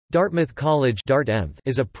Dartmouth College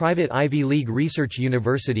is a private Ivy League research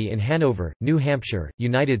university in Hanover, New Hampshire,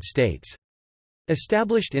 United States.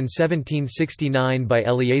 Established in 1769 by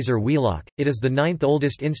Eleazar Wheelock, it is the ninth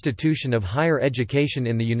oldest institution of higher education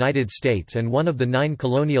in the United States and one of the 9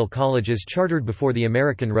 colonial colleges chartered before the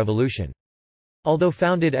American Revolution. Although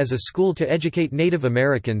founded as a school to educate Native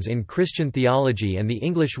Americans in Christian theology and the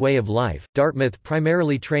English way of life, Dartmouth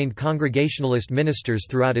primarily trained Congregationalist ministers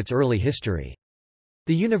throughout its early history.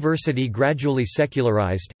 The university gradually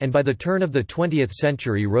secularized, and by the turn of the 20th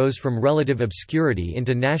century rose from relative obscurity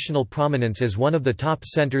into national prominence as one of the top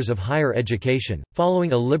centers of higher education.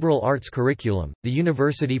 Following a liberal arts curriculum, the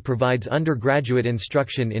university provides undergraduate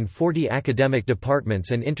instruction in 40 academic departments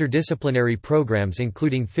and interdisciplinary programs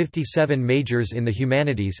including 57 majors in the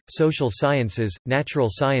humanities, social sciences, natural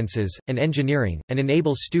sciences, and engineering, and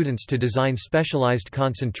enables students to design specialized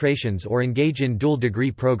concentrations or engage in dual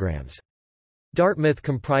degree programs. Dartmouth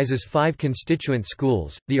comprises 5 constituent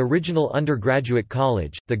schools: the original undergraduate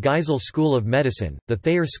college, the Geisel School of Medicine, the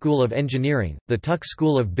Thayer School of Engineering, the Tuck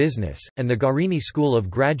School of Business, and the Guarini School of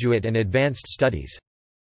Graduate and Advanced Studies.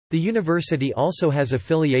 The university also has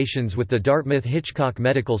affiliations with the Dartmouth-Hitchcock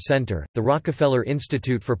Medical Center, the Rockefeller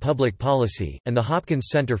Institute for Public Policy, and the Hopkins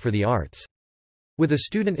Center for the Arts. With a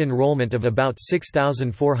student enrollment of about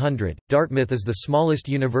 6,400, Dartmouth is the smallest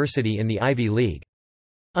university in the Ivy League.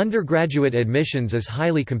 Undergraduate admissions is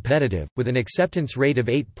highly competitive, with an acceptance rate of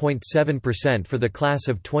 8.7% for the class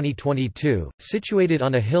of 2022. Situated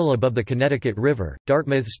on a hill above the Connecticut River,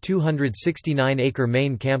 Dartmouth's 269-acre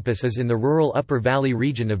main campus is in the rural Upper Valley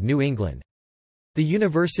region of New England. The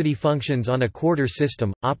university functions on a quarter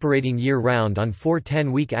system, operating year-round on 4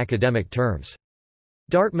 10-week academic terms.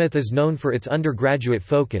 Dartmouth is known for its undergraduate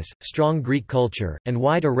focus, strong Greek culture, and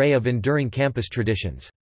wide array of enduring campus traditions.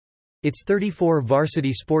 Its 34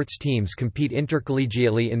 varsity sports teams compete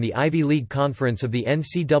intercollegiately in the Ivy League Conference of the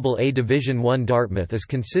NCAA Division I. Dartmouth is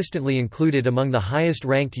consistently included among the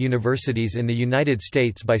highest-ranked universities in the United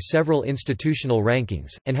States by several institutional rankings,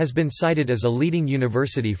 and has been cited as a leading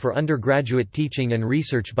university for undergraduate teaching and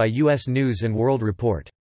research by U.S. News & World Report.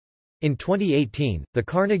 In 2018, the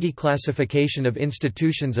Carnegie Classification of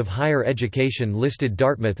Institutions of Higher Education listed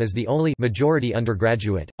Dartmouth as the only majority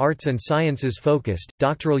undergraduate, arts and sciences focused,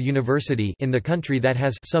 doctoral university in the country that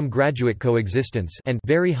has some graduate coexistence and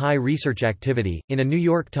very high research activity. In a New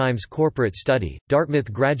York Times corporate study,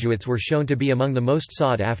 Dartmouth graduates were shown to be among the most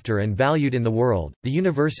sought after and valued in the world. The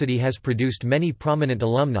university has produced many prominent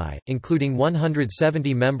alumni, including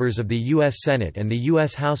 170 members of the U.S. Senate and the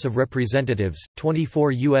U.S. House of Representatives,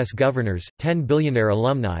 24 U.S. governors, 10 billionaire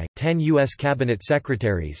alumni, 10 U.S. cabinet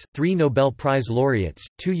secretaries, 3 Nobel Prize laureates,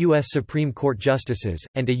 2 U.S. Supreme Court justices,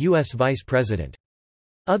 and a U.S. vice president.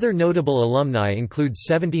 Other notable alumni include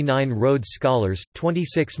 79 Rhodes Scholars,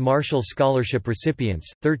 26 Marshall Scholarship recipients,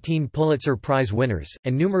 13 Pulitzer Prize winners,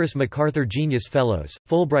 and numerous MacArthur Genius Fellows,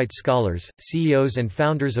 Fulbright Scholars, CEOs and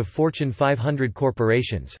founders of Fortune 500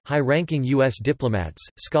 corporations, high-ranking U.S. diplomats,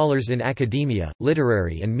 scholars in academia,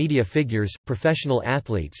 literary and media figures, professional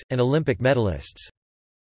athletes, and Olympic medalists.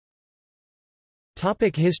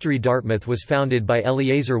 History. Dartmouth was founded by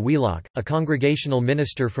Eleazar Wheelock, a Congregational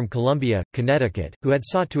minister from Columbia, Connecticut, who had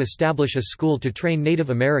sought to establish a school to train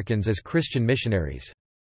Native Americans as Christian missionaries.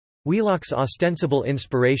 Wheelock's ostensible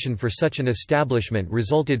inspiration for such an establishment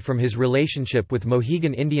resulted from his relationship with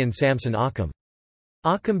Mohegan Indian Samson Occom.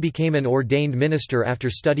 Occom became an ordained minister after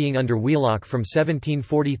studying under Wheelock from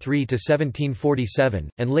 1743 to 1747,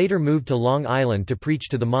 and later moved to Long Island to preach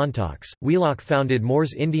to the Montauks. Wheelock founded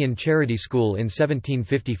Moore's Indian Charity School in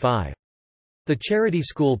 1755. The charity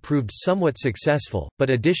school proved somewhat successful, but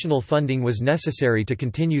additional funding was necessary to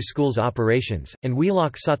continue school's operations, and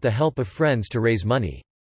Wheelock sought the help of friends to raise money.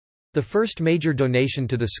 The first major donation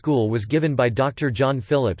to the school was given by Dr. John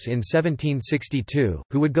Phillips in 1762,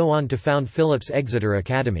 who would go on to found Phillips Exeter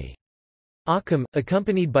Academy. Occom,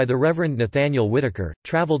 accompanied by the Reverend Nathaniel Whitaker,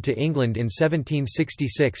 travelled to England in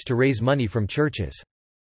 1766 to raise money from churches.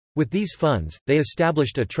 With these funds, they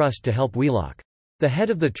established a trust to help Wheelock. The head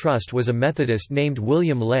of the trust was a Methodist named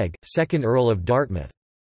William Legge, 2nd Earl of Dartmouth.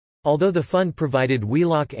 Although the fund provided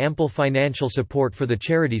Wheelock ample financial support for the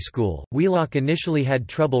charity school, Wheelock initially had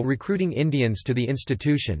trouble recruiting Indians to the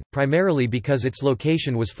institution, primarily because its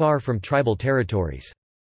location was far from tribal territories.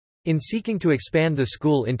 In seeking to expand the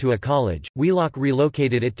school into a college, Wheelock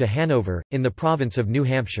relocated it to Hanover, in the province of New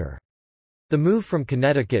Hampshire. The move from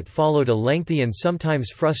Connecticut followed a lengthy and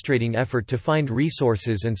sometimes frustrating effort to find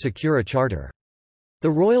resources and secure a charter. The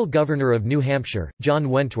royal governor of New Hampshire, John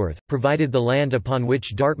Wentworth, provided the land upon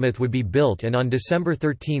which Dartmouth would be built and on December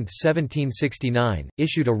 13, 1769,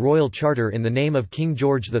 issued a royal charter in the name of King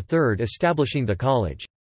George III establishing the college.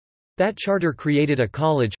 That charter created a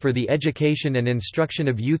college for the education and instruction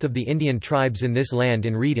of youth of the Indian tribes in this land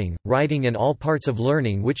in reading, writing and all parts of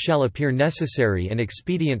learning which shall appear necessary and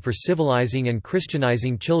expedient for civilizing and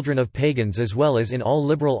Christianizing children of pagans as well as in all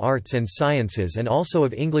liberal arts and sciences and also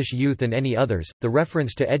of English youth and any others. The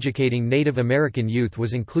reference to educating Native American youth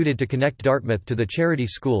was included to connect Dartmouth to the charity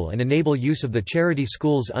school and enable use of the charity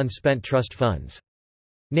school's unspent trust funds.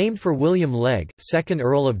 Named for William Legge, 2nd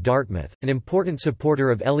Earl of Dartmouth, an important supporter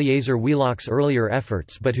of Eleazar Wheelock's earlier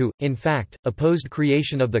efforts but who, in fact, opposed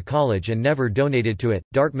creation of the college and never donated to it,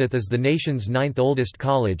 Dartmouth is the nation's 9th oldest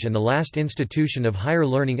college and the last institution of higher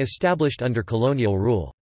learning established under colonial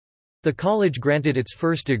rule. The college granted its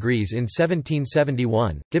first degrees in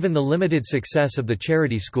 1771, given the limited success of the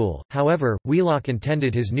charity school. However, Wheelock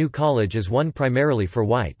intended his new college as one primarily for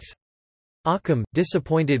whites. Occam,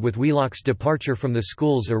 disappointed with Wheelock's departure from the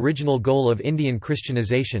school's original goal of Indian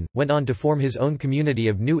Christianization, went on to form his own community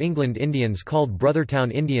of New England Indians called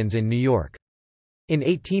Brothertown Indians in New York. In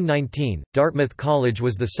 1819, Dartmouth College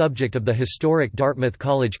was the subject of the historic Dartmouth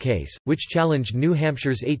College case, which challenged New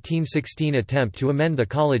Hampshire's 1816 attempt to amend the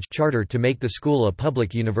college charter to make the school a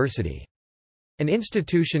public university. An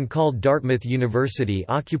institution called Dartmouth University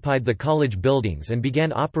occupied the college buildings and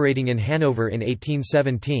began operating in Hanover in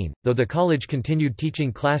 1817, though the college continued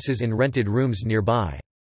teaching classes in rented rooms nearby.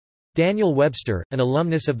 Daniel Webster, an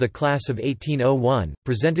alumnus of the class of 1801,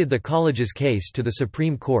 presented the college's case to the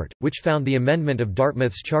Supreme Court, which found the amendment of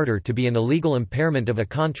Dartmouth's charter to be an illegal impairment of a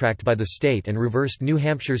contract by the state and reversed New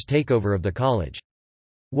Hampshire's takeover of the college.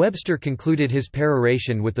 Webster concluded his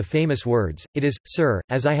peroration with the famous words, "It is, sir,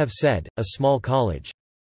 as I have said, a small college.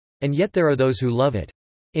 And yet there are those who love it."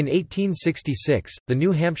 In 1866, the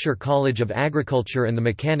New Hampshire College of Agriculture and the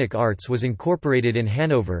Mechanic Arts was incorporated in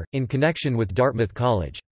Hanover, in connection with Dartmouth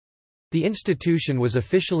College. The institution was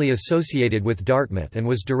officially associated with Dartmouth and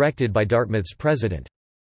was directed by Dartmouth's president.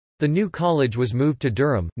 The new college was moved to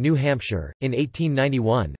Durham, New Hampshire, in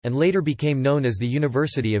 1891, and later became known as the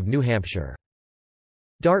University of New Hampshire.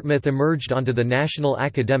 Dartmouth emerged onto the national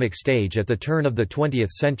academic stage at the turn of the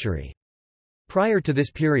 20th century. Prior to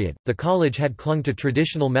this period, the college had clung to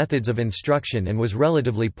traditional methods of instruction and was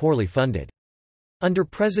relatively poorly funded. Under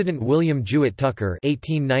President William Jewett Tucker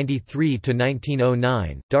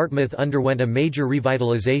 (1893–1909), Dartmouth underwent a major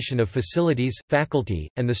revitalization of facilities, faculty,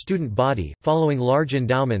 and the student body, following large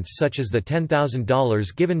endowments such as the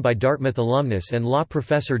 $10,000 given by Dartmouth alumnus and law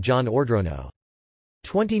professor John Ordronaux.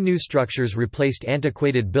 20 new structures replaced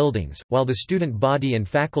antiquated buildings, while the student body and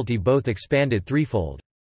faculty both expanded threefold.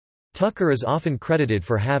 Tucker is often credited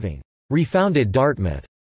for having refounded Dartmouth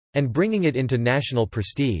and bringing it into national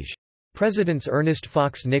prestige. Presidents Ernest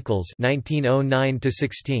Fox Nichols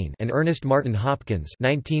 (1909–16) and Ernest Martin Hopkins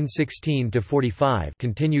 (1916–45)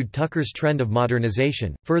 continued Tucker's trend of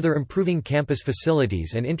modernization, further improving campus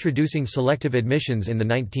facilities and introducing selective admissions in the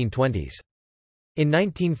 1920s. In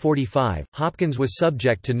 1945, Hopkins was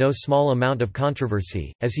subject to no small amount of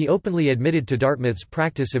controversy, as he openly admitted to Dartmouth's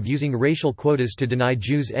practice of using racial quotas to deny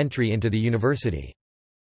Jews entry into the university.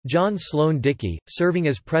 John Sloan Dickey, serving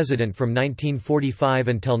as president from 1945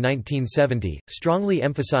 until 1970, strongly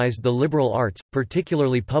emphasized the liberal arts,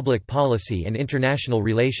 particularly public policy and international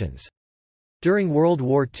relations. During World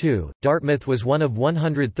War II, Dartmouth was one of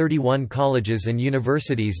 131 colleges and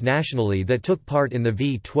universities nationally that took part in the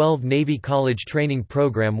V-12 Navy College Training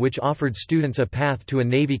Program, which offered students a path to a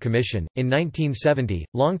Navy commission. In 1970,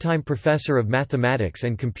 longtime professor of mathematics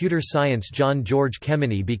and computer science John George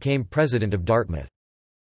Kemeny became president of Dartmouth.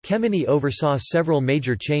 Kemeny oversaw several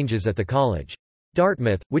major changes at the college.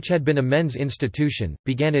 Dartmouth, which had been a men's institution,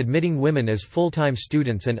 began admitting women as full-time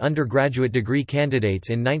students and undergraduate degree candidates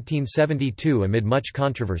in 1972 amid much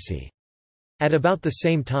controversy. At about the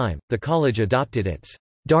same time, the college adopted its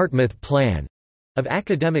Dartmouth Plan of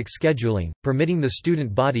academic scheduling, permitting the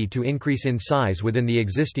student body to increase in size within the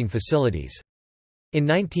existing facilities. In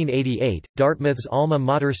 1988, Dartmouth's alma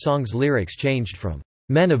mater song's lyrics changed from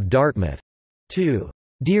 "Men of Dartmouth" to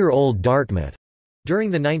 "Dear Old Dartmouth."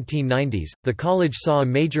 During the 1990s, the college saw a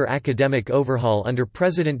major academic overhaul under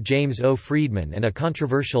President James O. Friedman and a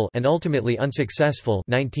controversial and ultimately unsuccessful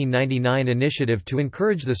 1999 initiative to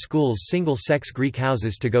encourage the school's single-sex Greek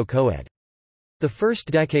houses to go co-ed. The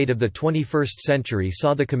first decade of the 21st century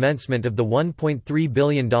saw the commencement of the $1.3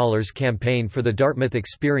 billion campaign for the Dartmouth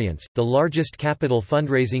Experience, the largest capital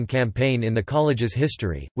fundraising campaign in the college's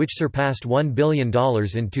history, which surpassed $1 billion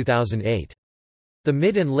in 2008. The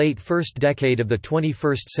mid and late first decade of the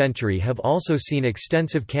 21st century have also seen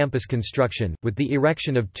extensive campus construction, with the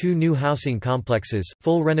erection of 2 new housing complexes,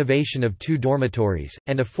 full renovation of 2 dormitories,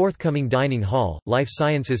 and a forthcoming dining hall, life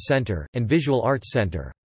sciences center, and visual arts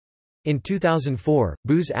center. In 2004,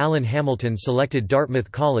 Booz Allen Hamilton selected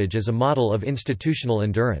Dartmouth College as a model of institutional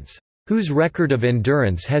endurance, whose record of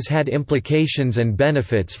endurance has had implications and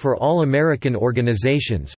benefits for all American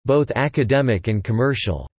organizations, both academic and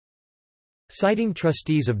commercial. Citing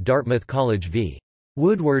trustees of Dartmouth College v.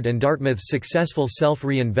 Woodward and Dartmouth's successful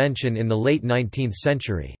self-reinvention in the late 19th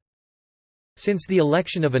century. Since the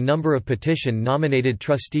election of a number of petition-nominated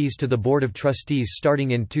trustees to the Board of Trustees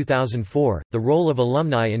starting in 2004, the role of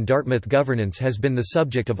alumni in Dartmouth governance has been the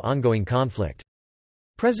subject of ongoing conflict.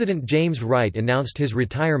 President James Wright announced his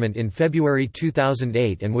retirement in February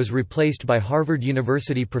 2008 and was replaced by Harvard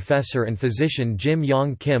University professor and physician Jim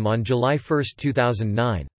Yong Kim on July 1,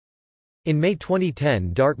 2009. In May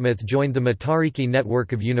 2010, Dartmouth joined the Matariki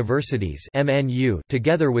Network of Universities (MNU)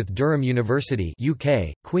 together with Durham University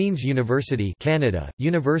 (UK), Queen's University (Canada),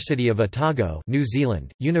 University of Otago (New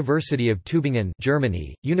Zealand), University of Tübingen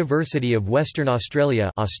 (Germany), University of Western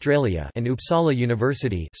Australia (Australia), and Uppsala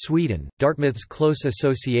University (Sweden). Dartmouth's close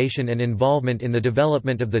association and involvement in the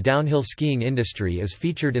development of the downhill skiing industry is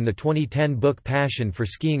featured in the 2010 book Passion for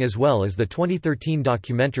Skiing as well as the 2013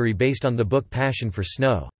 documentary based on the book Passion for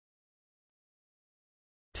Snow.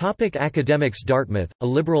 Academics. Dartmouth, a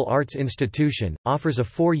liberal arts institution, offers a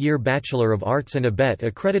 4-year Bachelor of Arts and a BET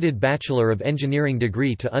accredited Bachelor of Engineering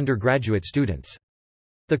degree to undergraduate students.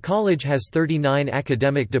 The college has 39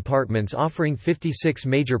 academic departments offering 56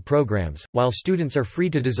 major programs, while students are free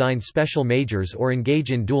to design special majors or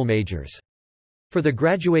engage in dual majors. For the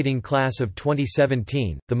graduating class of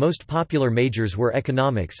 2017, the most popular majors were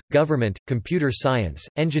economics, government, computer science,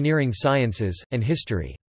 engineering sciences, and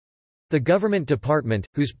history. The Government Department,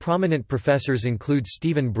 whose prominent professors include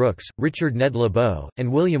Stephen Brooks, Richard Ned LeBeau,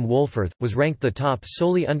 and William Wohlforth, was ranked the top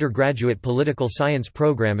solely undergraduate political science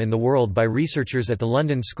program in the world by researchers at the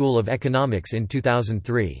London School of Economics in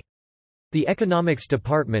 2003. The Economics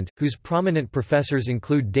Department, whose prominent professors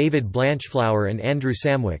include David Blanchflower and Andrew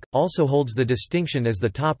Samwick, also holds the distinction as the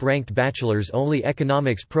top-ranked bachelor's-only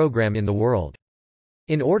economics program in the world.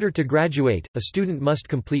 In order to graduate, a student must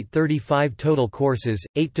complete 35 total courses,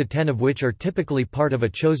 8 to 10 of which are typically part of a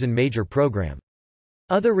chosen major program.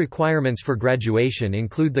 Other requirements for graduation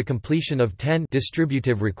include the completion of 10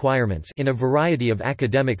 distributive requirements in a variety of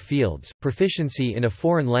academic fields, proficiency in a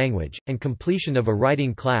foreign language, and completion of a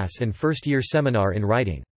writing class and first-year seminar in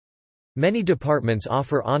writing. Many departments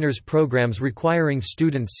offer honors programs requiring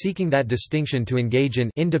students seeking that distinction to engage in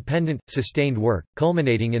independent, sustained work,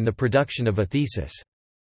 culminating in the production of a thesis.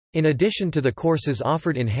 In addition to the courses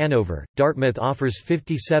offered in Hanover, Dartmouth offers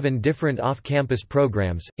 57 different off-campus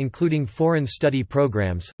programs, including foreign study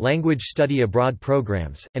programs, language study abroad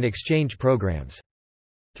programs, and exchange programs.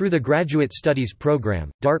 Through the Graduate Studies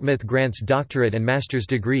program, Dartmouth grants doctorate and master's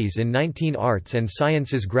degrees in 19 arts and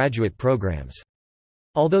sciences graduate programs.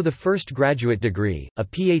 Although the first graduate degree, a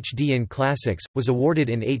Ph.D. in classics, was awarded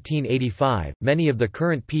in 1885, many of the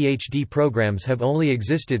current Ph.D. programs have only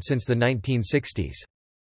existed since the 1960s.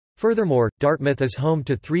 Furthermore, Dartmouth is home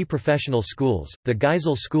to 3 professional schools, the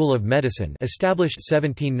Geisel School of Medicine established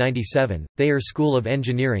 1797, Thayer School of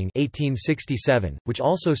Engineering 1867, which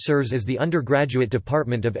also serves as the undergraduate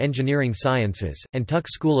department of engineering sciences, and Tuck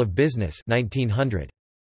School of Business 1900.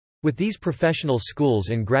 With these professional schools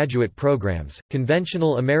and graduate programs,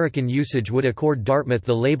 conventional American usage would accord Dartmouth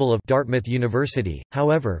the label of Dartmouth University.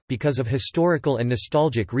 However, because of historical and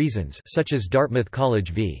nostalgic reasons such as Dartmouth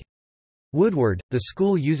College v. Woodward, the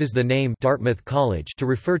school uses the name Dartmouth College to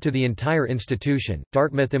refer to the entire institution.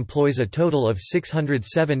 Dartmouth employs a total of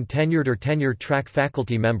 607 tenured or tenure-track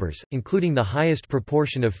faculty members, including the highest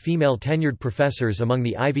proportion of female tenured professors among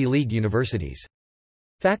the Ivy League universities.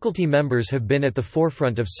 Faculty members have been at the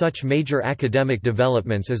forefront of such major academic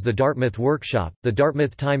developments as the Dartmouth Workshop, the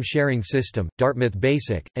Dartmouth Time-Sharing System, Dartmouth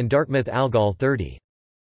Basic, and Dartmouth Algol 30.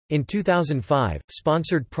 In 2005,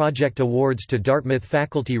 sponsored project awards to Dartmouth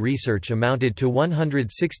faculty research amounted to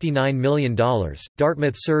 $169 million.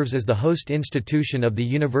 Dartmouth serves as the host institution of the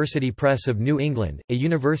University Press of New England, a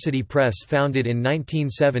university press founded in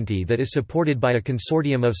 1970 that is supported by a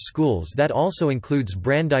consortium of schools that also includes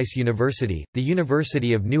Brandeis University, the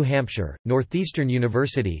University of New Hampshire, Northeastern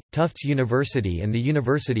University, Tufts University, and the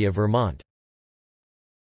University of Vermont.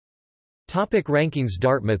 Rankings.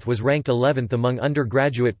 Dartmouth was ranked 11th among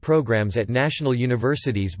undergraduate programs at national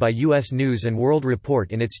universities by U.S. News & World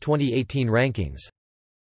Report in its 2018 rankings.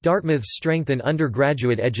 Dartmouth's strength in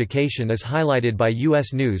undergraduate education is highlighted by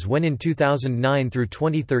U.S. News when in 2009 through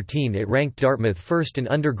 2013 it ranked Dartmouth first in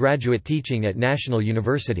undergraduate teaching at national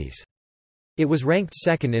universities. It was ranked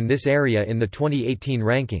second in this area in the 2018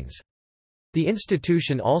 rankings. The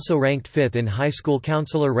institution also ranked fifth in high school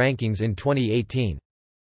counselor rankings in 2018.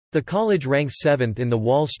 The college ranks 7th in the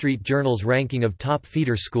Wall Street Journal's ranking of top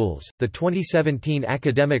feeder schools. The 2017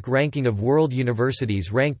 academic ranking of world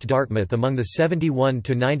universities ranked Dartmouth among the 71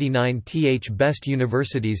 to 99 best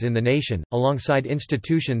universities in the nation, alongside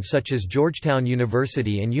institutions such as Georgetown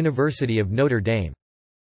University and University of Notre Dame.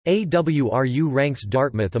 AWRU ranks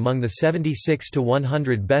Dartmouth among the 76 to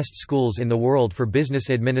 100 best schools in the world for business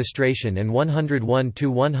administration and 101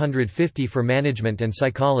 to 150 for management and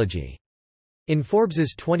psychology. In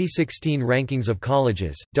Forbes's 2016 rankings of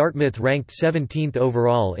colleges, Dartmouth ranked 17th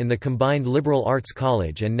overall in the combined liberal arts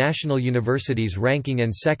college and national universities ranking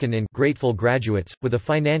and second in grateful graduates, with a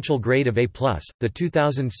financial grade of A+. The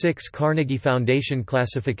 2006 Carnegie Foundation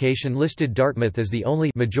classification listed Dartmouth as the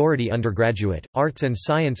only majority undergraduate, arts and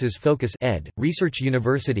sciences focus ed. Research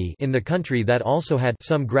university in the country that also had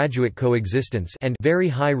some graduate coexistence and very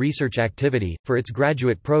high research activity. For its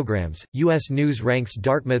graduate programs, U.S. News ranks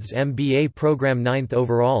Dartmouth's MBA program 9th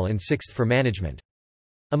overall and 6th for management.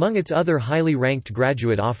 Among its other highly ranked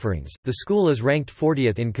graduate offerings, the school is ranked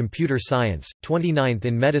 40th in computer science, 29th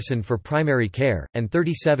in medicine for primary care, and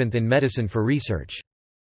 37th in medicine for research.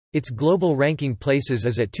 Its global ranking places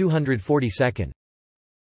is at 242nd.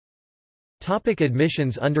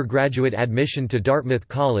 Admissions. Undergraduate admission to Dartmouth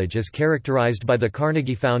College is characterized by the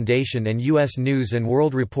Carnegie Foundation and U.S. News &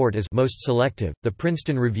 World Report as most selective. The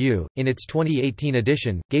Princeton Review, in its 2018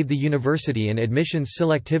 edition, gave the university an admissions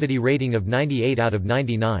selectivity rating of 98 out of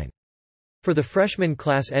 99. For the freshman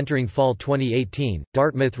class entering fall 2018,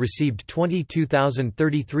 Dartmouth received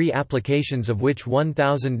 22,033 applications, of which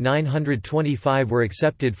 1,925 were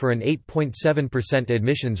accepted for an 8.7%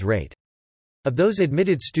 admissions rate. Of those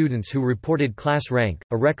admitted students who reported class rank,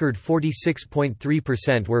 a record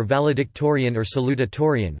 46.3% were valedictorian or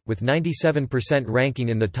salutatorian, with 97% ranking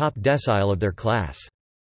in the top decile of their class.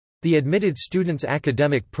 The admitted students'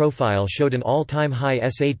 academic profile showed an all-time high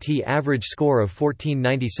SAT average score of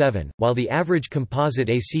 1497, while the average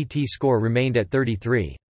composite ACT score remained at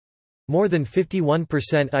 33. More than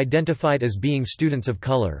 51% identified as being students of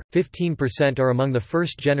color, 15% are among the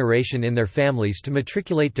first generation in their families to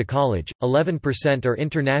matriculate to college, 11% are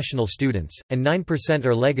international students, and 9%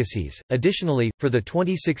 are legacies. Additionally, for the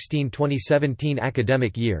 2016-2017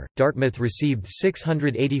 academic year, Dartmouth received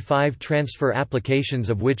 685 transfer applications,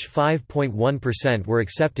 of which 5.1% were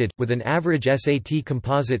accepted, with an average SAT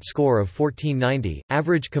composite score of 1490,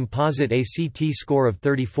 average composite ACT score of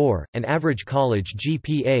 34, and average college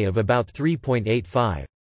GPA of about 3.85.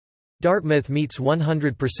 Dartmouth meets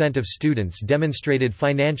 100% of students' demonstrated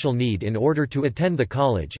financial need in order to attend the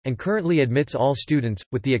college, and currently admits all students,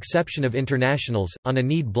 with the exception of internationals, on a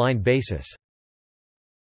need-blind basis.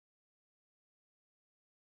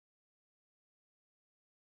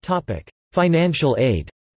 Financial aid.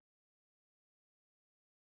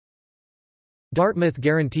 Dartmouth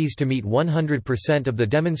guarantees to meet 100% of the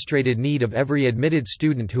demonstrated need of every admitted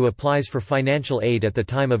student who applies for financial aid at the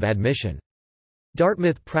time of admission.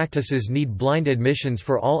 Dartmouth practices need-blind admissions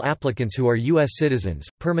for all applicants who are U.S. citizens,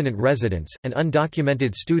 permanent residents, and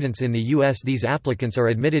undocumented students in the U.S. These applicants are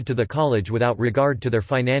admitted to the college without regard to their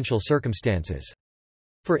financial circumstances.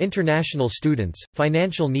 For international students,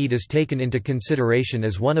 financial need is taken into consideration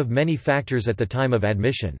as one of many factors at the time of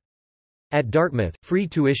admission. At Dartmouth, free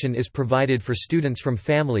tuition is provided for students from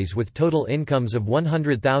families with total incomes of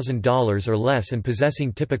 $100,000 or less and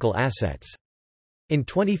possessing typical assets. In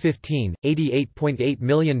 2015, $88.8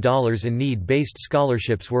 million in need-based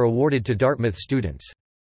scholarships were awarded to Dartmouth students.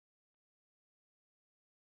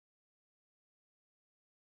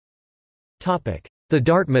 The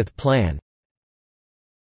Dartmouth Plan.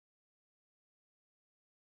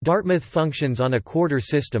 Dartmouth functions on a quarter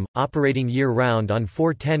system, operating year-round on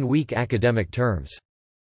 4 10-week academic terms.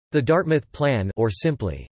 The Dartmouth Plan, or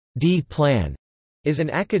simply, D-Plan, is an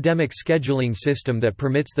academic scheduling system that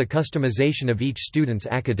permits the customization of each student's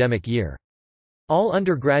academic year. All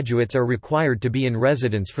undergraduates are required to be in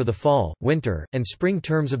residence for the fall, winter, and spring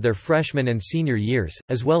terms of their freshman and senior years,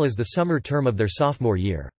 as well as the summer term of their sophomore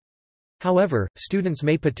year. However, students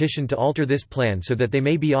may petition to alter this plan so that they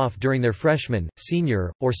may be off during their freshman,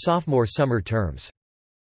 senior, or sophomore summer terms.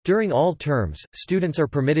 During all terms, students are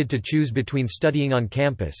permitted to choose between studying on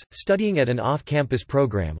campus, studying at an off-campus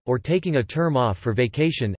program, or taking a term off for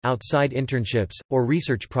vacation, outside internships, or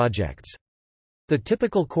research projects. The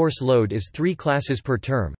typical course load is 3 classes per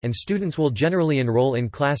term, and students will generally enroll in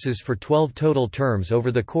classes for 12 total terms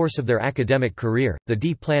over the course of their academic career. The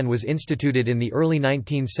D Plan was instituted in the early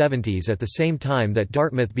 1970s at the same time that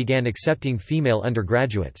Dartmouth began accepting female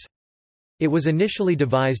undergraduates. It was initially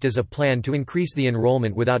devised as a plan to increase the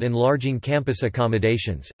enrollment without enlarging campus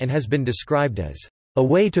accommodations, and has been described as a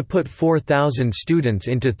way to put 4,000 students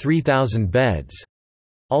into 3,000 beds.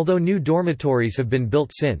 Although new dormitories have been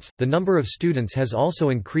built since, the number of students has also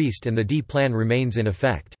increased and the D Plan remains in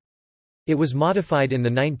effect. It was modified in the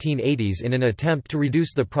 1980s in an attempt to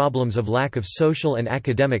reduce the problems of lack of social and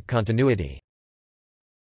academic continuity.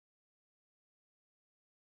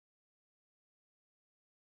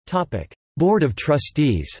 Board of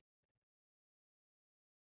Trustees.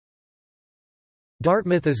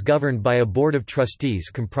 Dartmouth is governed by a Board of Trustees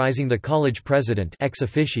comprising the college president ex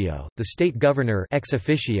officio, the state governor ex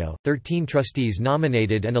officio, 13 trustees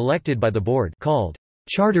nominated and elected by the board called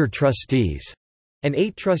charter trustees, and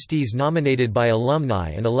 8 trustees nominated by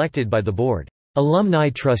alumni and elected by the board, alumni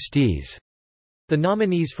trustees. The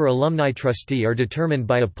nominees for alumni trustee are determined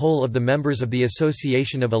by a poll of the members of the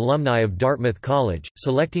Association of Alumni of Dartmouth College,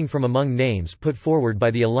 selecting from among names put forward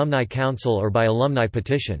by the Alumni Council or by alumni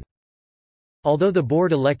petition. Although the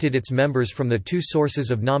board elected its members from the 2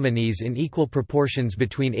 sources of nominees in equal proportions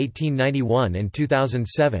between 1891 and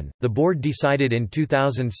 2007, the board decided in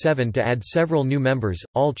 2007 to add several new members,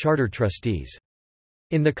 all charter trustees.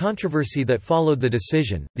 In the controversy that followed the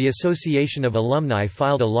decision, the Association of Alumni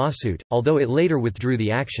filed a lawsuit, although it later withdrew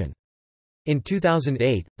the action. In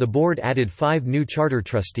 2008, the board added 5 new charter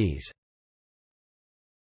trustees.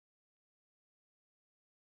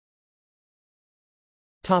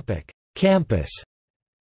 Campus.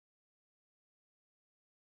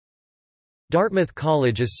 Dartmouth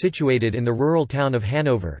College is situated in the rural town of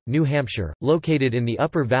Hanover, New Hampshire, located in the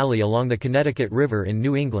Upper Valley along the Connecticut River in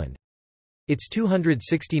New England. Its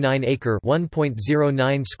 269-acre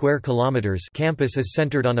 (1.09 square kilometers) campus is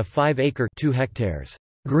centered on a 5-acre (2 hectares)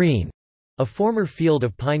 green, a former field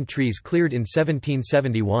of pine trees cleared in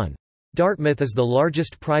 1771. Dartmouth is the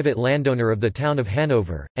largest private landowner of the town of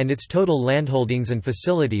Hanover, and its total landholdings and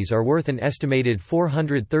facilities are worth an estimated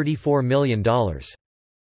 $434 million.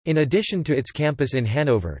 In addition to its campus in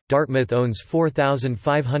Hanover, Dartmouth owns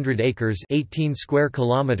 4,500 acres (18 square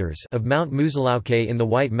kilometers) of Mount Moosilauke in the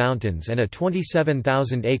White Mountains and a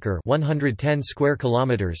 27,000-acre (110 square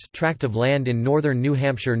kilometers) tract of land in northern New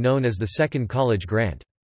Hampshire known as the Second College Grant.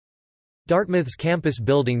 Dartmouth's campus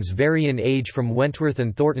buildings vary in age from Wentworth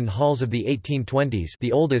and Thornton Halls of the 1820s,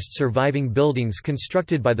 the oldest surviving buildings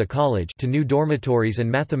constructed by the college, to new dormitories and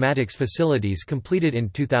mathematics facilities completed in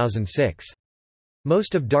 2006.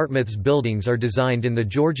 Most of Dartmouth's buildings are designed in the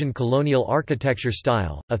Georgian colonial architecture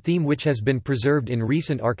style, a theme which has been preserved in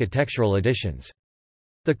recent architectural additions.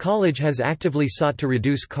 The college has actively sought to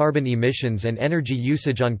reduce carbon emissions and energy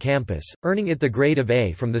usage on campus, earning it the grade of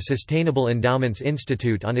A from the Sustainable Endowments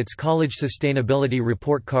Institute on its College Sustainability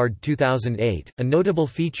Report Card 2008. A notable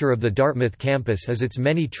feature of the Dartmouth campus is its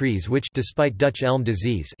many trees which, despite Dutch elm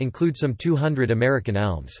disease, include some 200 American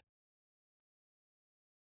elms.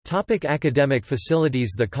 Academic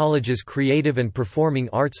facilities. The college's creative and performing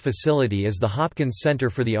arts facility is the Hopkins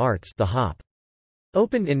Center for the Arts, the HOP.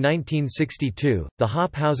 Opened in 1962, the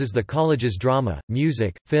HOP houses the college's drama,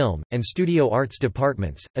 music, film, and studio arts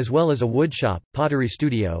departments, as well as a woodshop, pottery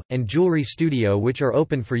studio, and jewelry studio which are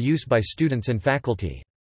open for use by students and faculty.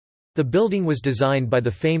 The building was designed by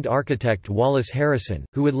the famed architect Wallace Harrison,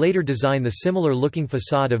 who would later design the similar-looking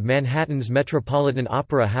facade of Manhattan's Metropolitan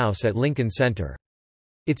Opera House at Lincoln Center.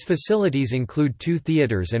 Its facilities include 2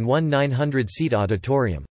 theaters and 1 900-seat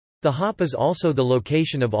auditorium. The HOP is also the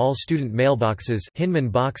location of all student mailboxes Hinman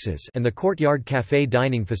boxes and the Courtyard Café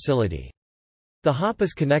dining facility. The HOP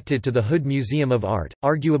is connected to the Hood Museum of Art,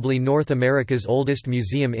 arguably North America's oldest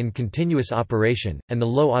museum in continuous operation, and the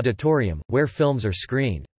Low Auditorium, where films are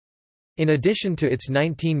screened. In addition to its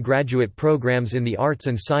 19 graduate programs in the arts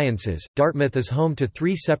and sciences, Dartmouth is home to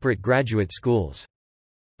 3 separate graduate schools.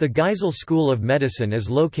 The Geisel School of Medicine is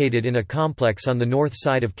located in a complex on the north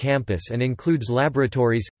side of campus and includes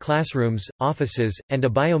laboratories, classrooms, offices, and a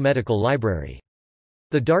biomedical library.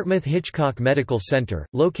 The Dartmouth Hitchcock Medical Center,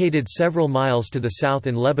 located several miles to the south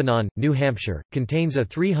in Lebanon, New Hampshire, contains a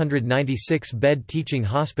 396-bed teaching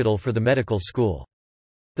hospital for the medical school.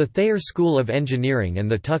 The Thayer School of Engineering and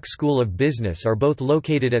the Tuck School of Business are both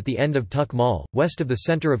located at the end of Tuck Mall, west of the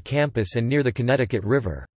center of campus and near the Connecticut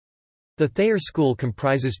River. The Thayer School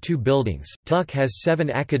comprises 2 buildings. Tuck has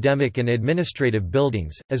 7 academic and administrative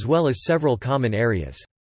buildings, as well as several common areas.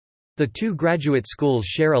 The two graduate schools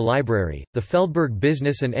share a library, the Feldberg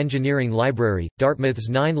Business and Engineering Library. Dartmouth's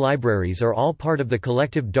 9 libraries are all part of the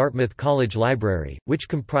collective Dartmouth College Library, which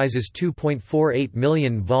comprises 2.48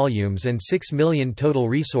 million volumes and 6 million total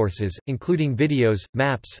resources, including videos,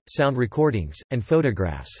 maps, sound recordings, and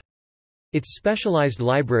photographs. Its specialized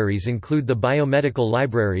libraries include the Biomedical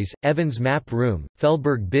Libraries, Evans Map Room,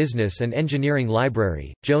 Feldberg Business and Engineering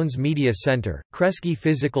Library, Jones Media Center, Kresge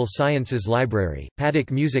Physical Sciences Library,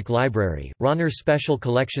 Paddock Music Library, Ronner Special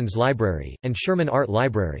Collections Library, and Sherman Art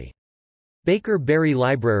Library. Baker Berry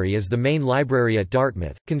Library is the main library at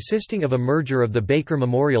Dartmouth, consisting of a merger of the Baker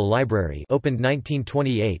Memorial Library, opened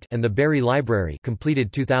 1928, and the Berry Library,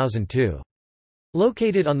 completed 2002.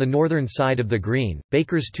 Located on the northern side of the green,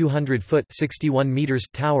 Baker's 200-foot (61 meters)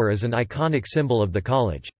 tower is an iconic symbol of the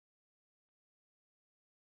college.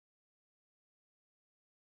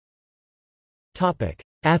 Topic: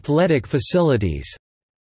 Athletic facilities.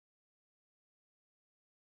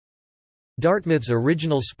 Dartmouth's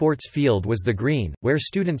original sports field was the Green, where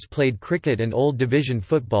students played cricket and Old Division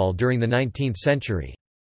football during the 19th century.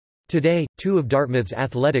 Today, 2 of Dartmouth's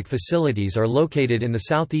athletic facilities are located in the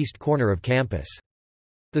southeast corner of campus.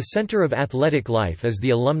 The center of athletic life is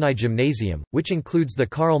the Alumni Gymnasium, which includes the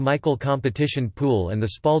Carl Michael Competition Pool and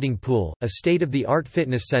the Spalding Pool, a state-of-the-art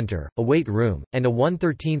fitness center, a weight room, and a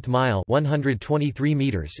 1/13 mile (123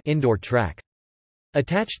 meters) indoor track.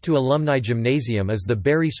 Attached to Alumni Gymnasium is the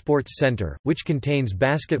Berry Sports Center, which contains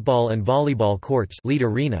basketball and volleyball courts, Lead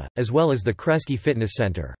Arena, as well as the Kresge Fitness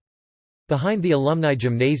Center. Behind the Alumni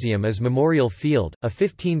Gymnasium is Memorial Field, a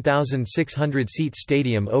 15,600-seat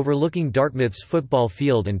stadium overlooking Dartmouth's football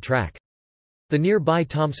field and track. The nearby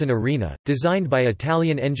Thompson Arena, designed by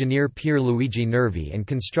Italian engineer Pier Luigi Nervi and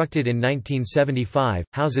constructed in 1975,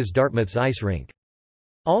 houses Dartmouth's ice rink.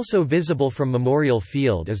 Also visible from Memorial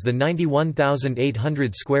Field is the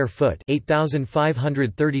 91,800 square foot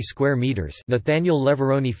 (8,530 square meters) Nathaniel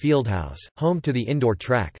Leveroni Fieldhouse, home to the indoor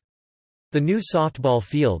track. The new softball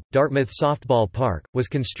field, Dartmouth Softball Park, was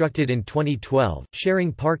constructed in 2012,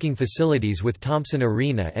 sharing parking facilities with Thompson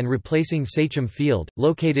Arena and replacing Sachem Field,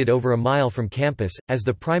 located over a mile from campus, as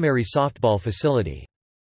the primary softball facility.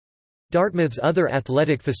 Dartmouth's other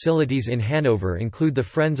athletic facilities in Hanover include the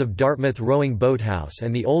Friends of Dartmouth Rowing Boathouse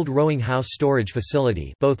and the Old Rowing House Storage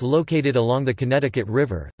Facility, both located along the Connecticut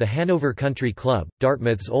River, the Hanover Country Club,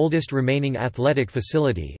 Dartmouth's oldest remaining athletic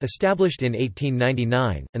facility, established in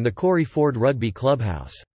 1899, and the Corey Ford Rugby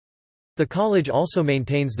Clubhouse. The college also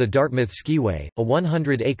maintains the Dartmouth Skiway, a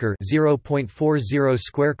 100-acre (0.40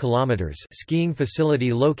 square kilometers) skiing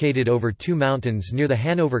facility located over 2 mountains near the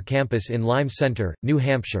Hanover campus in Lyme Center, New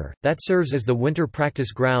Hampshire, that serves as the winter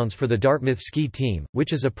practice grounds for the Dartmouth ski team,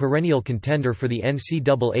 which is a perennial contender for the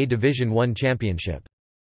NCAA Division I championship.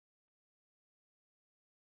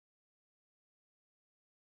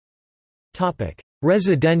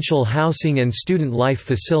 Residential housing and student life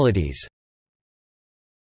facilities.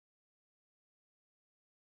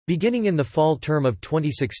 Beginning in the fall term of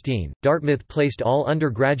 2016, Dartmouth placed all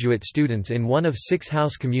undergraduate students in one of 6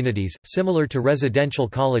 house communities, similar to residential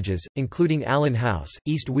colleges, including Allen House,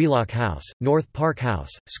 East Wheelock House, North Park House,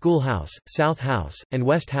 School House, South House, and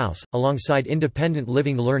West House, alongside independent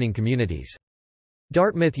living learning communities.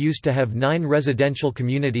 Dartmouth used to have 9 residential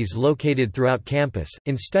communities located throughout campus,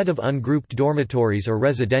 instead of ungrouped dormitories or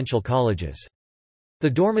residential colleges. The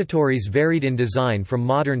dormitories varied in design from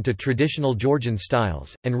modern to traditional Georgian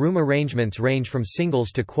styles, and room arrangements range from singles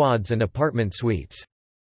to quads and apartment suites.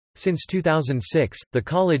 Since 2006, the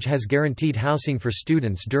college has guaranteed housing for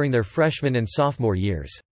students during their freshman and sophomore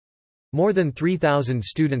years. More than 3,000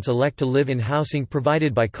 students elect to live in housing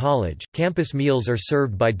provided by college. Campus meals are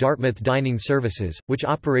served by Dartmouth Dining Services, which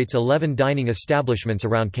operates 11 dining establishments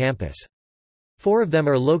around campus. 4 of them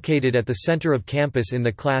are located at the center of campus in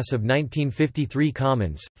the class of 1953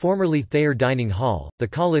 Commons, formerly Thayer Dining Hall. The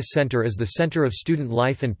Collis Center is the center of student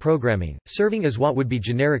life and programming, serving as what would be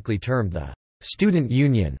generically termed the Student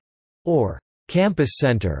Union or Campus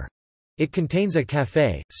Center. It contains a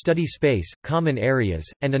café, study space, common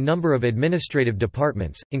areas, and a number of administrative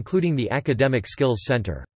departments, including the Academic Skills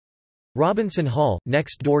Center. Robinson Hall,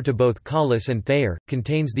 next door to both Collis and Thayer,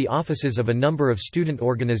 contains the offices of a number of student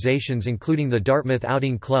organizations including the Dartmouth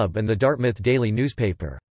Outing Club and the Dartmouth Daily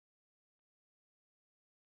Newspaper.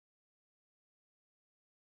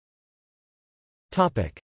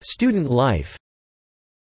 Student life.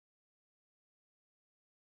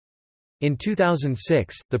 In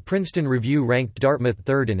 2006, the Princeton Review ranked Dartmouth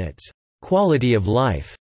 3rd in its "Quality of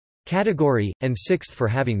Life" category, and 6th for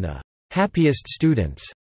having the "happiest students."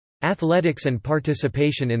 Athletics and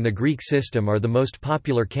participation in the Greek system are the most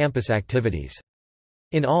popular campus activities.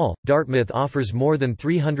 In all, Dartmouth offers more than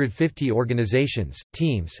 350 organizations,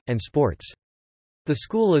 teams, and sports. The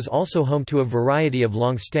school is also home to a variety of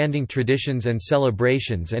long-standing traditions and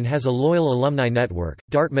celebrations and has a loyal alumni network.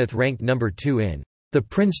 Dartmouth ranked number 2 in the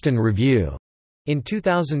Princeton Review in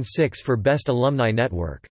 2006 for Best Alumni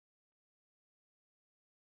Network.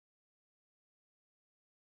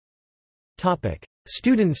 Topic: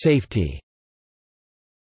 Student safety.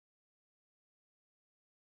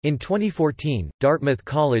 In 2014, Dartmouth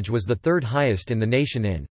College was the third highest in the nation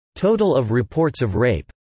in total of reports of rape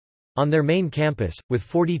on their main campus, with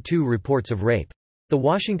 42 reports of rape. The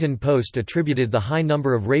Washington Post attributed the high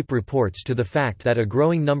number of rape reports to the fact that a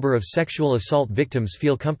growing number of sexual assault victims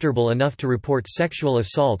feel comfortable enough to report sexual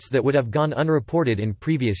assaults that would have gone unreported in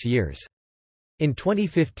previous years. In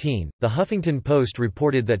 2015, the Huffington Post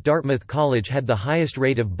reported that Dartmouth College had the highest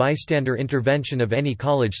rate of bystander intervention of any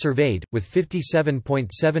college surveyed, with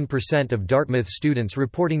 57.7% of Dartmouth students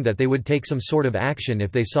reporting that they would take some sort of action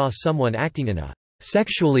if they saw someone acting in a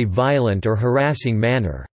sexually violent or harassing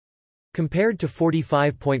manner, compared to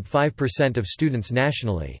 45.5% of students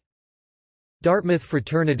nationally. Dartmouth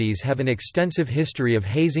fraternities have an extensive history of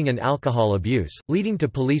hazing and alcohol abuse, leading to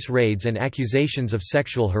police raids and accusations of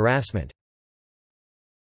sexual harassment.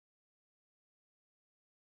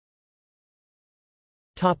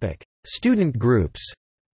 Student groups.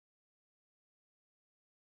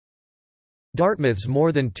 Dartmouth's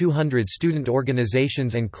more than 200 student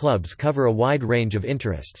organizations and clubs cover a wide range of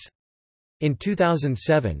interests. In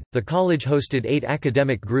 2007, the college hosted 8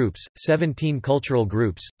 academic groups, 17 cultural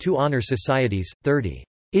groups, 2 honor societies, 30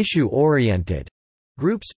 issue-oriented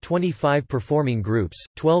groups, 25 performing groups,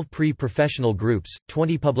 12 pre-professional groups,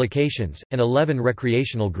 20 publications, and 11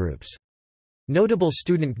 recreational groups. Notable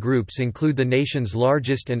student groups include the nation's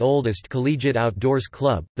largest and oldest collegiate outdoors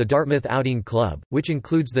club, the Dartmouth Outing Club, which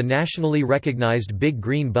includes the nationally recognized Big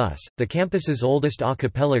Green Bus, the campus's oldest a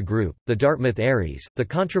cappella group, the Dartmouth Aries, the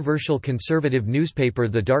controversial conservative newspaper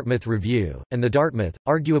The Dartmouth Review, and the Dartmouth,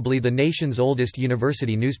 arguably the nation's oldest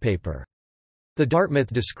university newspaper. The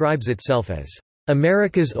Dartmouth describes itself as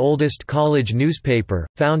America's oldest college newspaper,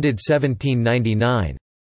 founded 1799.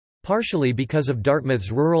 Partially because of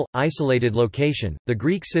Dartmouth's rural, isolated location, the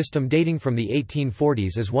Greek system dating from the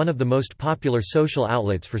 1840s is one of the most popular social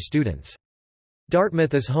outlets for students.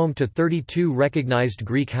 Dartmouth is home to 32 recognized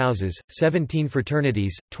Greek houses, 17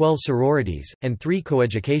 fraternities, 12 sororities, and 3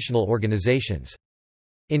 coeducational organizations.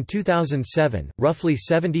 In 2007, roughly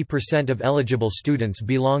 70% of eligible students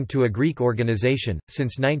belonged to a Greek organization.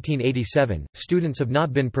 Since 1987, students have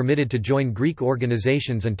not been permitted to join Greek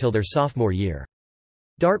organizations until their sophomore year.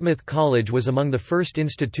 Dartmouth College was among the first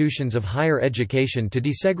institutions of higher education to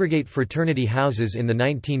desegregate fraternity houses in the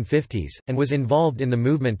 1950s, and was involved in the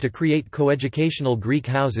movement to create coeducational Greek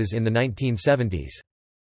houses in the 1970s.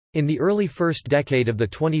 In the early first decade of the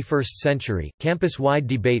 21st century, campus-wide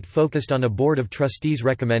debate focused on a Board of Trustees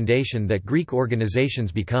recommendation that Greek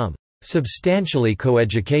organizations become substantially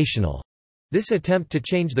coeducational. This attempt to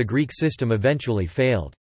change the Greek system eventually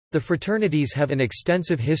failed. The fraternities have an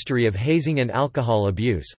extensive history of hazing and alcohol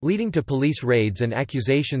abuse, leading to police raids and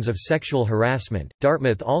accusations of sexual harassment.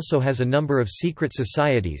 Dartmouth also has a number of secret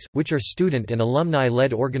societies, which are student and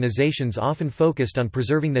alumni-led organizations often focused on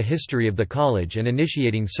preserving the history of the college and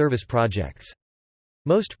initiating service projects.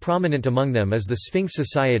 Most prominent among them is the Sphinx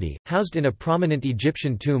Society, housed in a prominent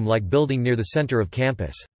Egyptian tomb-like building near the center of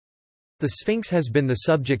campus. The Sphinx has been the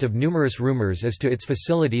subject of numerous rumors as to its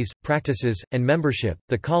facilities, practices, and membership.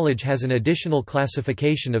 The college has an additional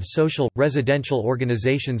classification of social, residential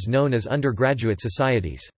organizations known as undergraduate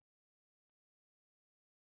societies.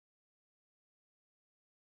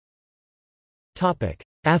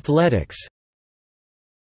 Athletics.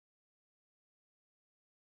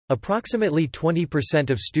 Approximately 20%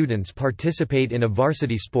 of students participate in a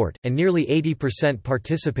varsity sport, and nearly 80%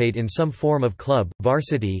 participate in some form of club,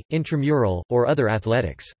 varsity, intramural, or other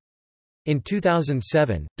athletics. In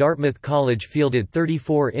 2007, Dartmouth College fielded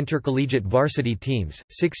 34 intercollegiate varsity teams,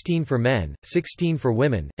 16 for men, 16 for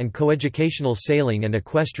women, and coeducational sailing and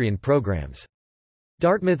equestrian programs.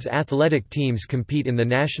 Dartmouth's athletic teams compete in the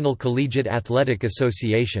National Collegiate Athletic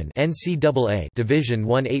Association (NCAA) Division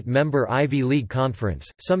I 8-member Ivy League Conference.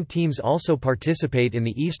 Some teams also participate in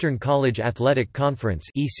the Eastern College Athletic Conference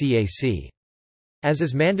 (ECAC). As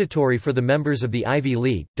is mandatory for the members of the Ivy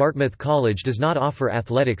League, Dartmouth College does not offer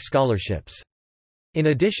athletic scholarships. In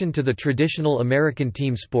addition to the traditional American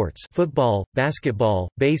team sports football, basketball,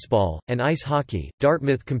 baseball, and ice hockey,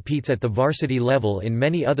 Dartmouth competes at the varsity level in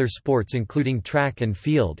many other sports including track and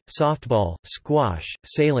field, softball, squash,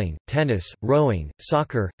 sailing, tennis, rowing,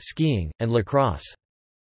 soccer, skiing, and lacrosse.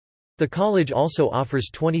 The college also offers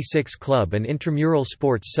 26 club and intramural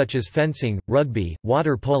sports such as fencing, rugby,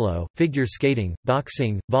 water polo, figure skating,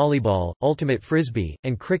 boxing, volleyball, ultimate frisbee,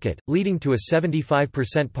 and cricket, leading to a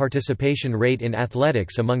 75% participation rate in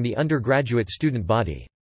athletics among the undergraduate student body.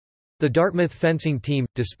 The Dartmouth fencing team,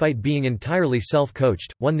 despite being entirely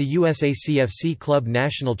self-coached, won the USACFC Club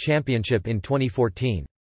National Championship in 2014.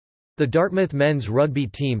 The Dartmouth men's rugby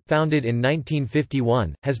team, founded in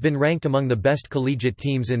 1951, has been ranked among the best collegiate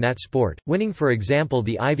teams in that sport, winning for example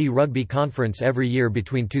the Ivy Rugby Conference every year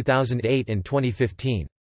between 2008 and 2015.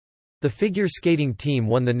 The figure skating team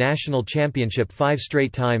won the national championship 5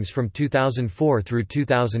 straight times from 2004 through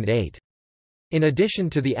 2008. In addition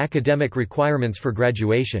to the academic requirements for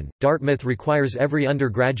graduation, Dartmouth requires every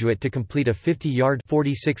undergraduate to complete a 50-yard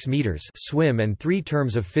 (46 meters) swim and 3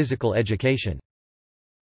 terms of physical education.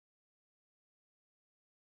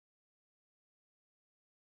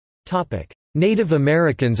 Native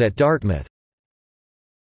Americans at Dartmouth.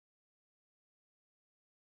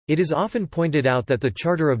 It is often pointed out that the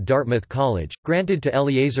charter of Dartmouth College, granted to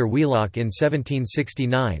Eleazar Wheelock in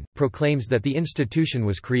 1769, proclaims that the institution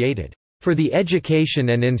was created for the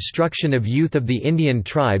education and instruction of youth of the Indian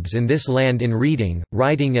tribes in this land in reading,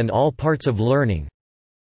 writing and all parts of learning,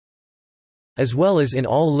 as well as in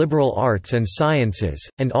all liberal arts and sciences,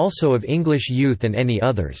 and also of English youth and any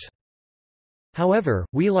others." However,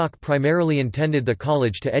 Wheelock primarily intended the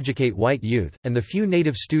college to educate white youth, and the few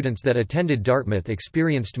native students that attended Dartmouth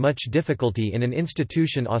experienced much difficulty in an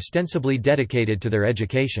institution ostensibly dedicated to their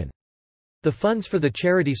education. The funds for the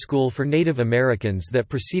charity school for Native Americans that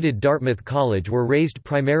preceded Dartmouth College were raised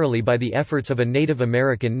primarily by the efforts of a Native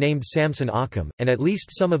American named Samson Occam, and at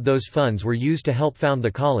least some of those funds were used to help found the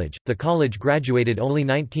college. The college graduated only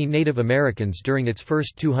 19 Native Americans during its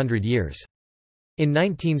first 200 years. In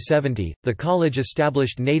 1970, the college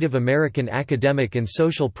established Native American academic and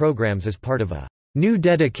social programs as part of a new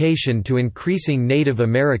dedication to increasing Native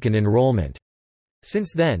American enrollment.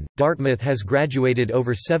 Since then, Dartmouth has graduated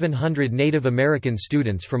over 700 Native American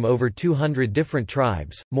students from over 200 different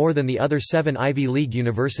tribes, more than the other 7 Ivy League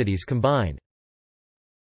universities combined.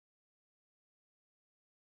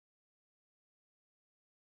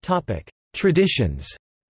 Traditions.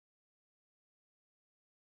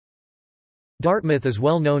 Dartmouth is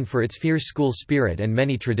well known for its fierce school spirit and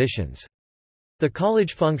many traditions. The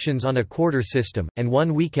college functions on a quarter system, and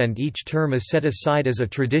one weekend each term is set aside as a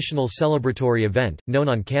traditional celebratory event, known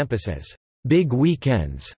on campus as Big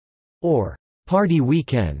Weekends or Party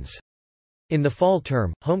Weekends. In the fall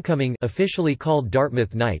term, homecoming, officially called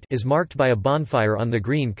Dartmouth Night, is marked by a bonfire on the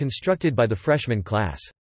green constructed by the freshman class.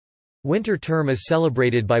 Winter term is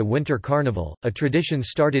celebrated by Winter Carnival, a tradition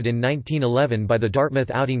started in 1911 by the Dartmouth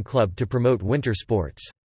Outing Club to promote winter sports.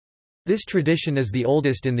 This tradition is the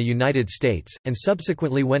oldest in the United States, and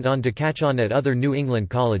subsequently went on to catch on at other New England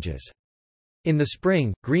colleges. In the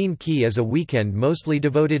spring, Green Key is a weekend mostly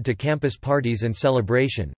devoted to campus parties and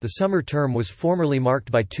celebration. The summer term was formerly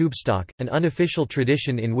marked by tubestock, an unofficial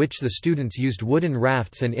tradition in which the students used wooden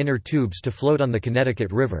rafts and inner tubes to float on the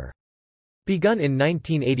Connecticut River. Begun in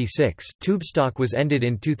 1986, tubestock was ended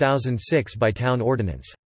in 2006 by town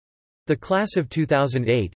ordinance. The class of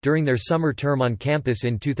 2008, during their summer term on campus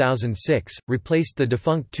in 2006, replaced the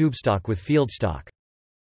defunct tubestock with fieldstock.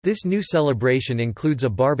 This new celebration includes a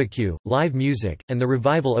barbecue, live music, and the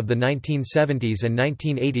revival of the 1970s and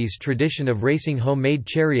 1980s tradition of racing homemade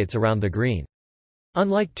chariots around the green.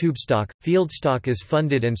 Unlike tubestock, fieldstock is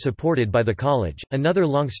funded and supported by the college. Another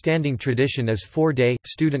long-standing tradition is 4-day,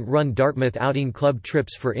 student-run Dartmouth Outing Club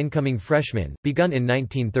trips for incoming freshmen, begun in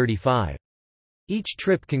 1935. Each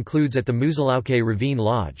trip concludes at the Moosilauke Ravine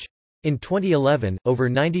Lodge. In 2011, over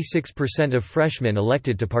 96% of freshmen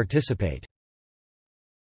elected to participate.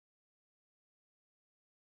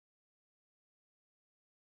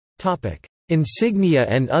 Insignia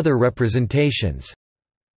and other representations.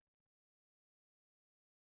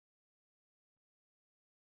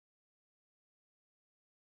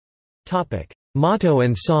 Motto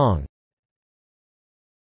and song.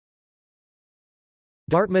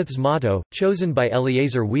 Dartmouth's motto, chosen by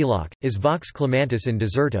Eleazar Wheelock, is Vox Clamantis in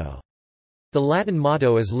Deserto. The Latin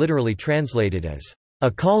motto is literally translated as,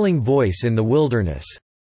 "a calling voice in the wilderness,"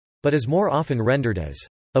 but is more often rendered as,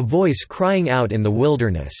 "a voice crying out in the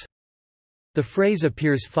wilderness." The phrase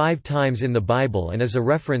appears 5 times in the Bible and is a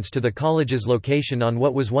reference to the college's location on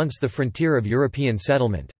what was once the frontier of European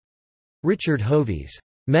settlement. Richard Hovey's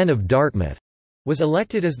Men of Dartmouth was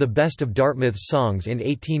elected as the best of Dartmouth's songs in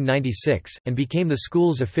 1896, and became the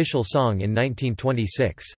school's official song in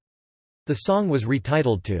 1926. The song was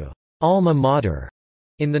retitled to Alma Mater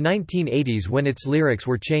in the 1980s when its lyrics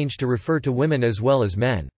were changed to refer to women as well as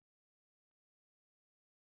men.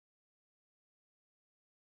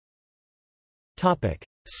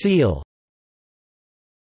 Seal.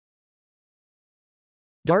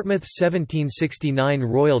 Dartmouth's 1769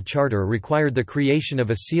 Royal Charter required the creation of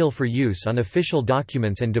a seal for use on official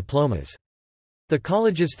documents and diplomas. The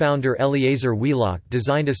college's founder Eleazar Wheelock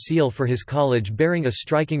designed a seal for his college bearing a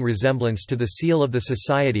striking resemblance to the seal of the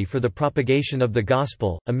Society for the Propagation of the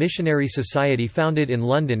Gospel, a missionary society founded in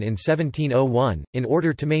London in 1701, in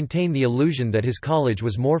order to maintain the illusion that his college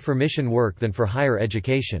was more for mission work than for higher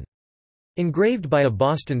education. Engraved by a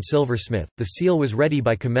Boston silversmith, the seal was ready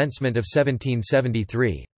by commencement of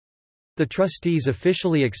 1773. The trustees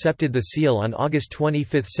officially accepted the seal on August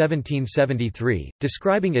 25, 1773,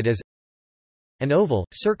 describing it as an oval,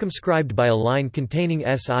 circumscribed by a line containing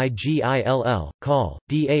SIGILL, call,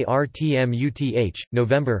 DARTMUTH,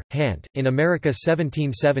 November, Hant, in America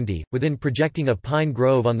 1770, within projecting a pine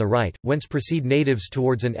grove on the right, whence proceed natives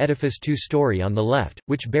towards an edifice 2-story on the left,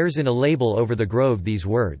 which bears in a label over the grove these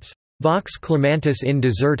words, Vox Clementis in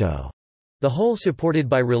deserto, the whole supported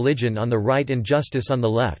by religion on the right and justice on the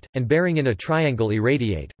left, and bearing in a triangle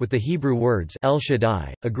irradiate, with the Hebrew words El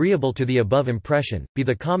Shaddai, agreeable to the above impression, be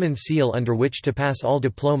the common seal under which to pass all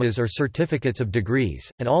diplomas or certificates of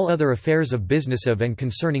degrees, and all other affairs of business of and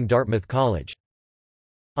concerning Dartmouth College.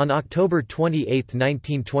 On October 28,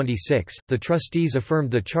 1926, the trustees affirmed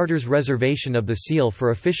the charter's reservation of the seal for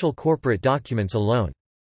official corporate documents alone.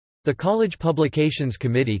 The College Publications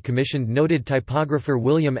Committee commissioned noted typographer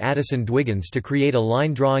William Addison Dwiggins to create a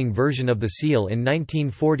line-drawing version of the seal in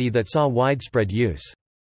 1940 that saw widespread use.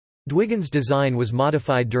 Dwiggins' design was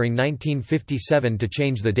modified during 1957 to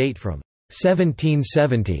change the date from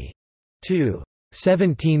 1770 to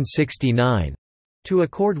 1769 to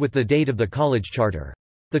accord with the date of the college charter.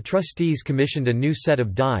 The trustees commissioned a new set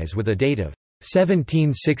of dies with a date of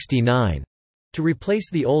 1769. To replace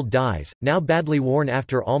the old dies, now badly worn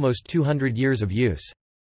after almost 200 years of use.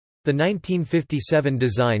 The 1957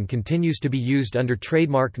 design continues to be used under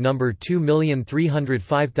trademark number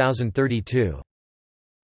 2,305,032.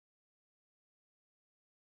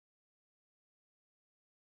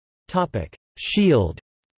 Shield.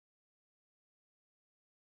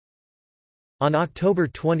 On October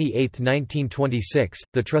 28, 1926,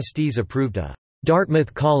 the trustees approved a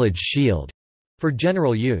Dartmouth College shield for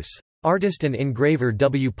general use. Artist and engraver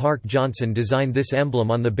W. Park Johnson designed this emblem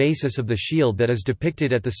on the basis of the shield that is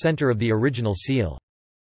depicted at the center of the original seal.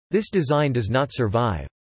 This design does not survive.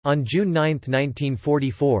 On June 9,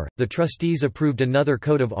 1944, the trustees approved another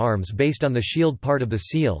coat of arms based on the shield part of the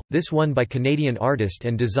seal, this one by Canadian artist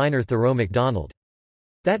and designer Thoreau MacDonald.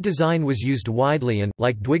 That design was used widely and,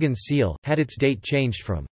 like Dwiggins' seal, had its date changed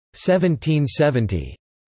from 1770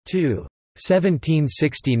 to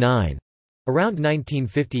 1769. Around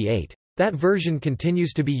 1958. That version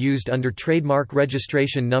continues to be used under trademark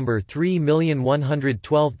registration number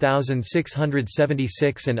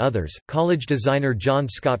 3,112,676 and others. College designer John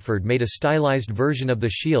Scotford made a stylized version of the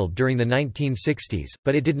shield during the 1960s,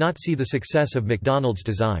 but it did not see the success of MacDonald's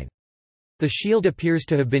design. The shield appears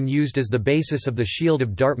to have been used as the basis of the shield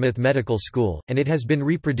of Dartmouth Medical School, and it has been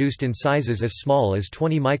reproduced in sizes as small as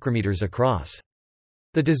 20 micrometers across.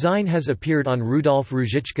 The design has appeared on Rudolf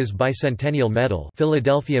Ruzicka's bicentennial medal,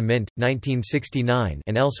 Philadelphia Mint, 1969,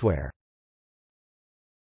 and elsewhere.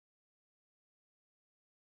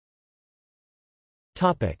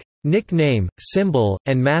 Topic: Nickname, symbol,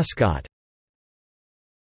 and mascot.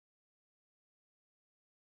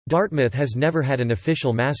 Dartmouth has never had an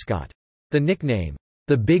official mascot. The nickname,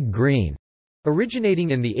 the Big Green,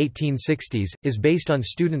 originating in the 1860s, is based on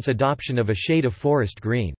students' adoption of a shade of forest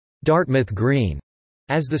green, Dartmouth green,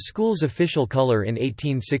 as the school's official color in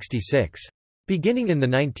 1866. Beginning in the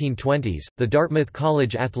 1920s, the Dartmouth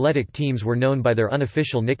College athletic teams were known by their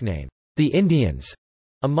unofficial nickname, the Indians,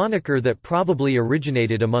 a moniker that probably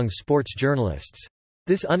originated among sports journalists.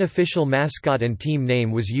 This unofficial mascot and team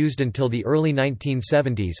name was used until the early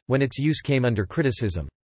 1970s, when its use came under criticism.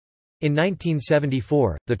 In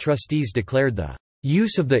 1974, the trustees declared the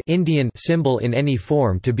use of the Indian symbol in any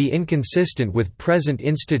form to be inconsistent with present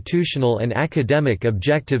institutional and academic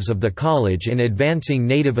objectives of the college in advancing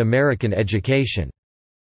Native American education.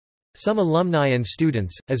 Some alumni and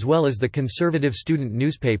students, as well as the conservative student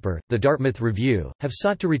newspaper, the Dartmouth Review, have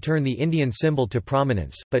sought to return the Indian symbol to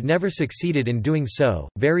prominence, but never succeeded in doing so.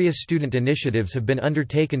 Various student initiatives have been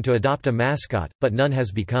undertaken to adopt a mascot, but none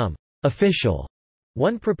has become official.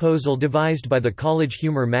 One proposal devised by the college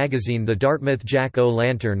humor magazine The Dartmouth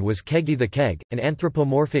Jack-O-Lantern was Keggy the Keg, an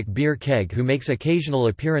anthropomorphic beer keg who makes occasional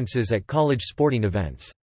appearances at college sporting events.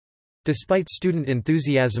 Despite student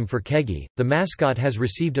enthusiasm for Keggy, the mascot has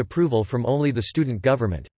received approval from only the student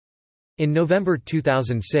government. In November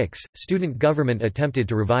 2006, student government attempted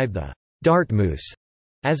to revive the Dartmouth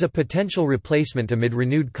as a potential replacement amid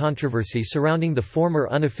renewed controversy surrounding the former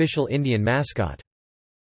unofficial Indian mascot.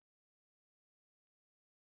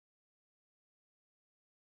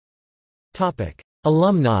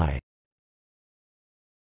 Alumni.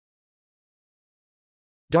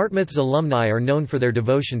 Dartmouth's alumni are known for their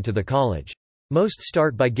devotion to the college. Most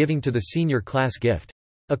start by giving to the senior class gift.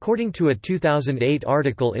 According to a 2008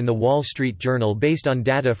 article in The Wall Street Journal based on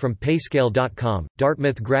data from Payscale.com,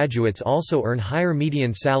 Dartmouth graduates also earn higher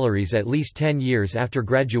median salaries at least 10 years after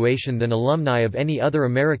graduation than alumni of any other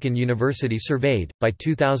American university surveyed. By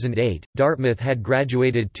 2008, Dartmouth had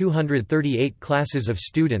graduated 238 classes of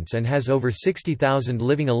students and has over 60,000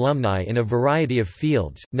 living alumni in a variety of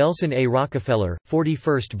fields. Nelson A. Rockefeller,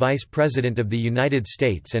 41st Vice President of the United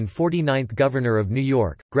States and 49th Governor of New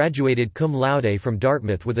York, graduated cum laude from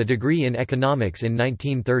Dartmouth with a degree in economics in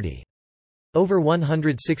 1930. Over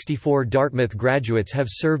 164 Dartmouth graduates have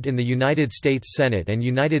served in the United States Senate and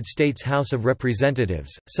United States House of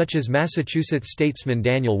Representatives, such as Massachusetts statesman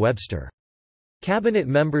Daniel Webster. Cabinet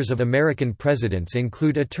members of American presidents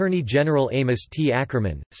include Attorney General Amos T.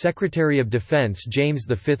 Ackerman, Secretary of Defense James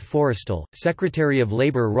V. Forrestal, Secretary of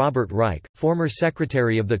Labor Robert Reich, former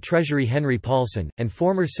Secretary of the Treasury Henry Paulson, and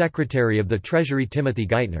former Secretary of the Treasury Timothy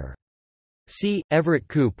Geithner. C. Everett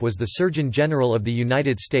Koop was the Surgeon General of the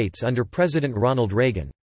United States under President Ronald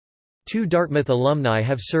Reagan. Two Dartmouth alumni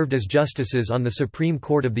have served as justices on the Supreme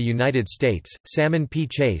Court of the United States, Salmon P.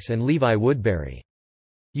 Chase and Levi Woodbury.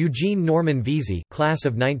 Eugene Norman Vesey, class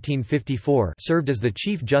of 1954, served as the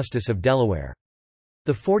Chief Justice of Delaware.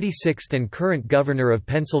 The 46th and current Governor of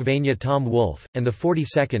Pennsylvania Tom Wolfe, and the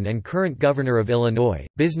 42nd and current Governor of Illinois,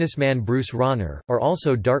 businessman Bruce Rauner, are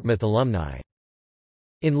also Dartmouth alumni.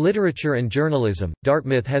 In literature and journalism,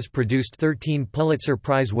 Dartmouth has produced 13 Pulitzer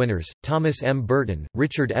Prize winners: Thomas M. Burton,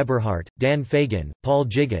 Richard Eberhart, Dan Fagan, Paul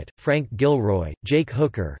Jiggott, Frank Gilroy, Jake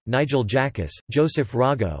Hooker, Nigel Jackas, Joseph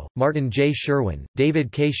Rago, Martin J. Sherwin,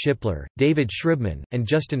 David K. Shipler, David Shribman, and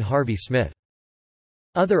Justin Harvey Smith.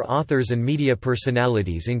 Other authors and media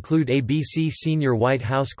personalities include ABC senior White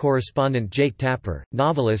House correspondent Jake Tapper,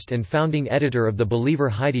 novelist and founding editor of The Believer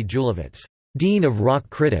Heidi Julavitz, Dean of Rock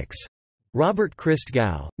Critics Robert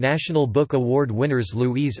Christgau, National Book Award winners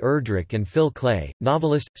Louise Erdrich and Phil Clay,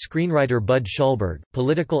 novelist, screenwriter Bud Schulberg,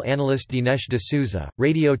 political analyst Dinesh D'Souza,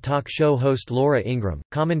 radio talk show host Laura Ingram,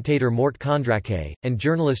 commentator Mort Kondrake, and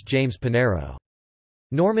journalist James Panero.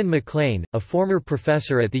 Norman MacLean, a former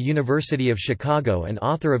professor at the University of Chicago and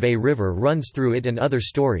author of A River Runs Through It and Other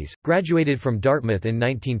Stories, graduated from Dartmouth in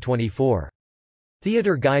 1924.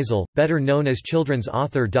 Theodor Geisel, better known as children's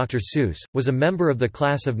author Dr. Seuss, was a member of the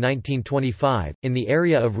class of 1925. In the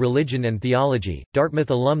area of religion and theology,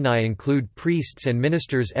 Dartmouth alumni include priests and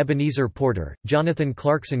ministers Ebenezer Porter, Jonathan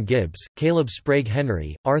Clarkson Gibbs, Caleb Sprague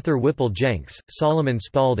Henry, Arthur Whipple Jenks, Solomon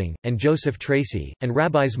Spaulding, and Joseph Tracy, and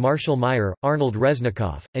rabbis Marshall Meyer, Arnold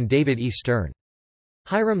Resnikoff, and David E. Stern.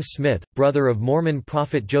 Hiram Smith, brother of Mormon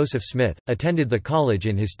prophet Joseph Smith, attended the college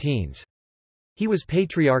in his teens. He was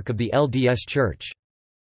patriarch of the LDS Church.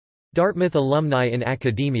 Dartmouth alumni in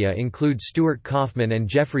academia include Stuart Kaufman and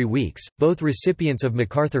Jeffrey Weeks, both recipients of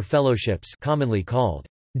MacArthur Fellowships, commonly called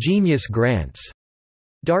Genius Grants.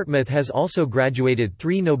 Dartmouth has also graduated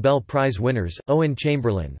 3 Nobel Prize winners: Owen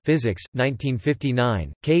Chamberlain, Physics,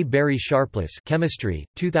 1959; K. Barry Sharpless, Chemistry,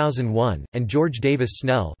 2001; and George Davis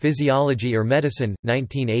Snell, Physiology or Medicine,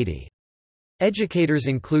 1980. Educators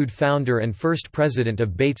include founder and first president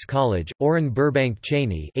of Bates College, Orrin Burbank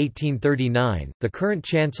Cheney (1839), the current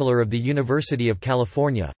chancellor of the University of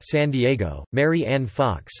California, San Diego, Mary Ann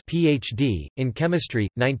Fox, Ph.D. in chemistry,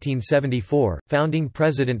 1974, founding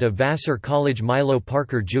president of Vassar College Milo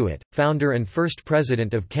Parker Jewett, founder and first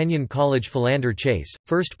president of Kenyon College Philander Chase,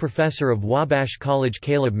 first professor of Wabash College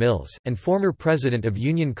Caleb Mills, and former president of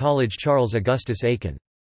Union College Charles Augustus Aiken.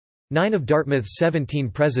 9 of Dartmouth's 17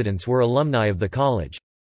 presidents were alumni of the college.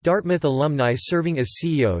 Dartmouth alumni serving as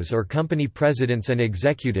CEOs or company presidents and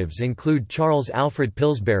executives include Charles Alfred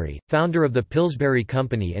Pillsbury, founder of the Pillsbury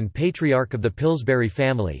Company and patriarch of the Pillsbury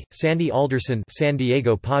family, Sandy Alderson, San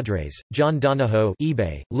Diego Padres, John Donahoe,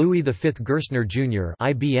 eBay, Louis V. Gerstner Jr.,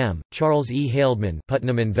 IBM, Charles E. Haldeman,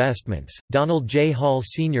 Putnam Investments, Donald J. Hall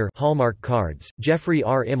Sr., Hallmark Cards, Jeffrey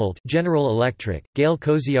R. Immelt, General Electric, Gail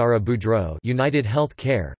Koziara Boudreau, United Health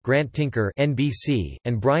Care, Grant Tinker, NBC,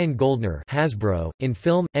 and Brian Goldner, Hasbro. In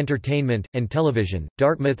film, entertainment, and television.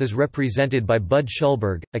 Dartmouth is represented by Bud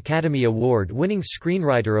Schulberg, Academy Award-winning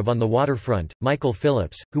screenwriter of On the Waterfront, Michael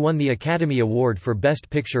Phillips, who won the Academy Award for Best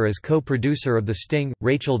Picture as co-producer of The Sting,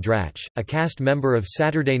 Rachel Dratch, a cast member of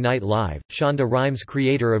Saturday Night Live, Shonda Rhimes,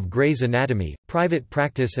 creator of Grey's Anatomy, Private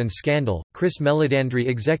Practice and Scandal, Chris Meledandri,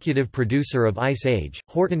 executive producer of Ice Age,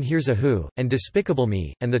 Horton Hears a Who, and Despicable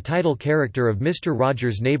Me, and the title character of Mr.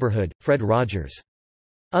 Rogers' Neighborhood, Fred Rogers.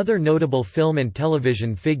 Other notable film and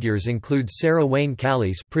television figures include Sarah Wayne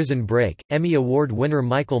Callies, Prison Break, Emmy Award winner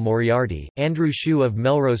Michael Moriarty, Andrew Shue of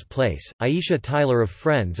Melrose Place, Aisha Tyler of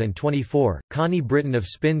Friends and 24, Connie Britton of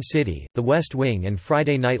Spin City, The West Wing and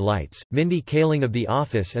Friday Night Lights, Mindy Kaling of The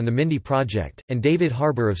Office and The Mindy Project, and David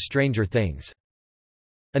Harbour of Stranger Things.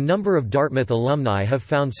 A number of Dartmouth alumni have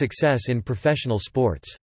found success in professional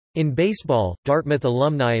sports. In baseball, Dartmouth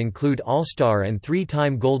alumni include All-Star and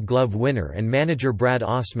three-time Gold Glove winner and manager Brad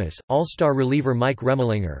Ausmus, All-Star reliever Mike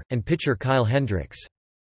Remelinger, and pitcher Kyle Hendricks.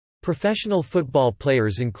 Professional football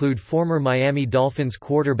players include former Miami Dolphins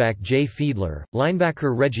quarterback Jay Fiedler,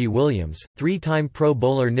 linebacker Reggie Williams, three-time Pro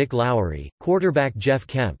Bowler Nick Lowery, quarterback Jeff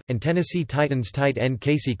Kemp, and Tennessee Titans tight end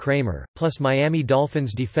Casey Kramer, plus Miami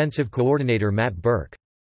Dolphins defensive coordinator Matt Burke.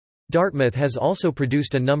 Dartmouth has also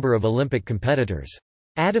produced a number of Olympic competitors.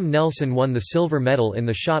 Adam Nelson won the silver medal in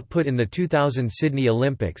the shot put in the 2000 Sydney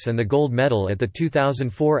Olympics and the gold medal at the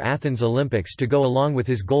 2004 Athens Olympics to go along with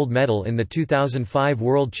his gold medal in the 2005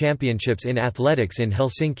 World Championships in Athletics in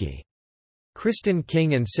Helsinki. Kristen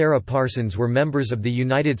King and Sarah Parsons were members of the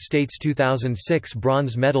United States 2006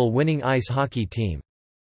 bronze medal winning ice hockey team.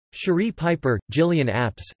 Cherie Piper, Gillian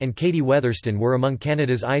Apps, and Katie Weatherston were among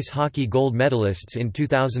Canada's ice hockey gold medalists in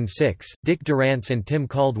 2006. Dick Durrance and Tim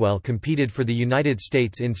Caldwell competed for the United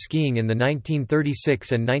States in skiing in the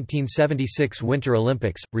 1936 and 1976 Winter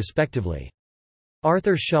Olympics, respectively.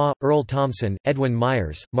 Arthur Shaw, Earl Thompson, Edwin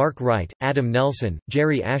Myers, Mark Wright, Adam Nelson,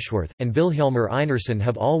 Jerry Ashworth, and Wilhelmer Einerson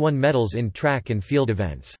have all won medals in track and field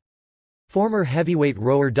events. Former heavyweight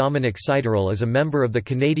rower Dominic Siderel is a member of the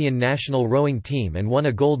Canadian national rowing team and won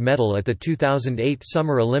a gold medal at the 2008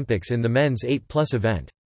 Summer Olympics in the men's 8+ event.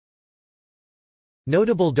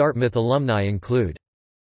 Notable Dartmouth alumni include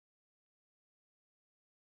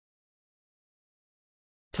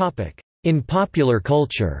In popular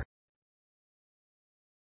culture.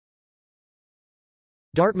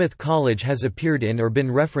 Dartmouth College has appeared in or been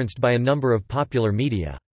referenced by a number of popular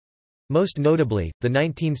media. Most notably, the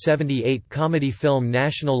 1978 comedy film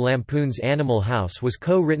National Lampoon's Animal House was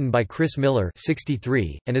co-written by Chris Miller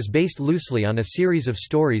 63, and is based loosely on a series of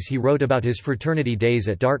stories he wrote about his fraternity days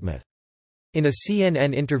at Dartmouth. In a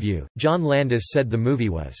CNN interview, John Landis said the movie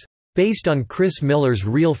was based on Chris Miller's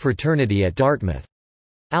real fraternity at Dartmouth,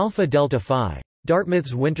 Alpha Delta Phi.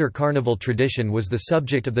 Dartmouth's Winter Carnival tradition was the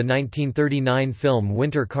subject of the 1939 film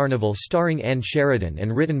Winter Carnival starring Ann Sheridan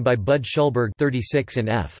and written by Bud Schulberg 36 and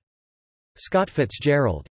F. Scott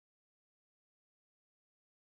Fitzgerald.